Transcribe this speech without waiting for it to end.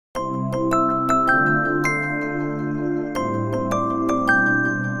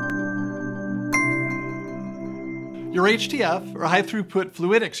Your HTF, or high-throughput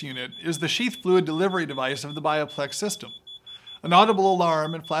fluidics unit, is the sheath fluid delivery device of the Bio-Plex system. An audible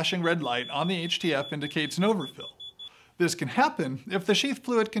alarm and flashing red light on the HTF indicates an overfill. This can happen if the sheath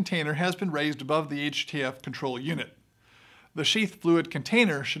fluid container has been raised above the HTF control unit. The sheath fluid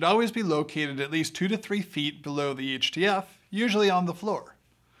container should always be located at least 2 to 3 feet below the HTF, usually on the floor.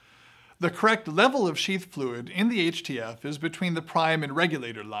 The correct level of sheath fluid in the HTF is between the prime and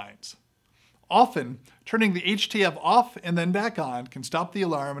regulator lines. Often, turning the HTF off and then back on can stop the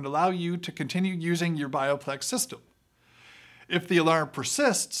alarm and allow you to continue using your Bio-Plex system. If the alarm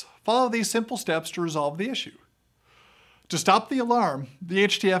persists, follow these simple steps to resolve the issue. To stop the alarm, the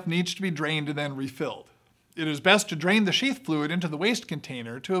HTF needs to be drained and then refilled. It is best to drain the sheath fluid into the waste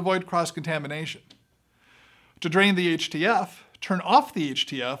container to avoid cross-contamination. To drain the HTF, turn off the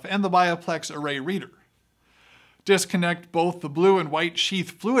HTF and the Bio-Plex array reader. Disconnect both the blue and white sheath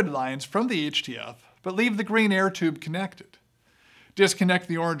fluid lines from the HTF, but leave the green air tube connected. Disconnect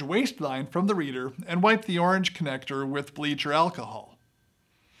the orange waste line from the reader and wipe the orange connector with bleach or alcohol.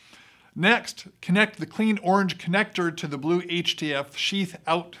 Next, connect the clean orange connector to the blue HTF sheath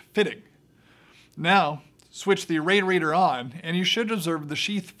out fitting. Now, switch the array reader on and you should observe the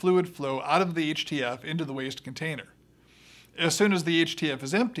sheath fluid flow out of the HTF into the waste container. As soon as the HTF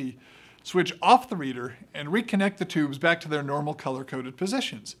is empty, switch off the reader and reconnect the tubes back to their normal color-coded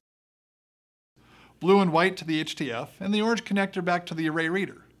positions. Blue and white to the HTF and the orange connector back to the array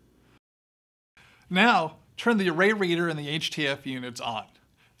reader. Now, turn the array reader and the HTF units on.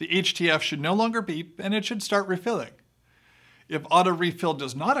 The HTF should no longer beep and it should start refilling. If auto refill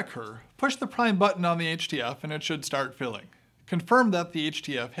does not occur, push the prime button on the HTF and it should start filling. Confirm that the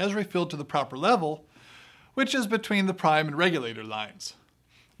HTF has refilled to the proper level, which is between the prime and regulator lines.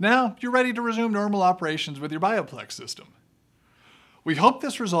 Now, you're ready to resume normal operations with your Bio-Plex system. We hope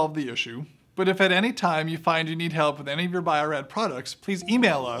this resolved the issue, but if at any time you find you need help with any of your Bio-Rad products, please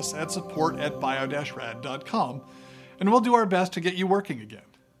email us at support@bio-rad.com and we'll do our best to get you working again.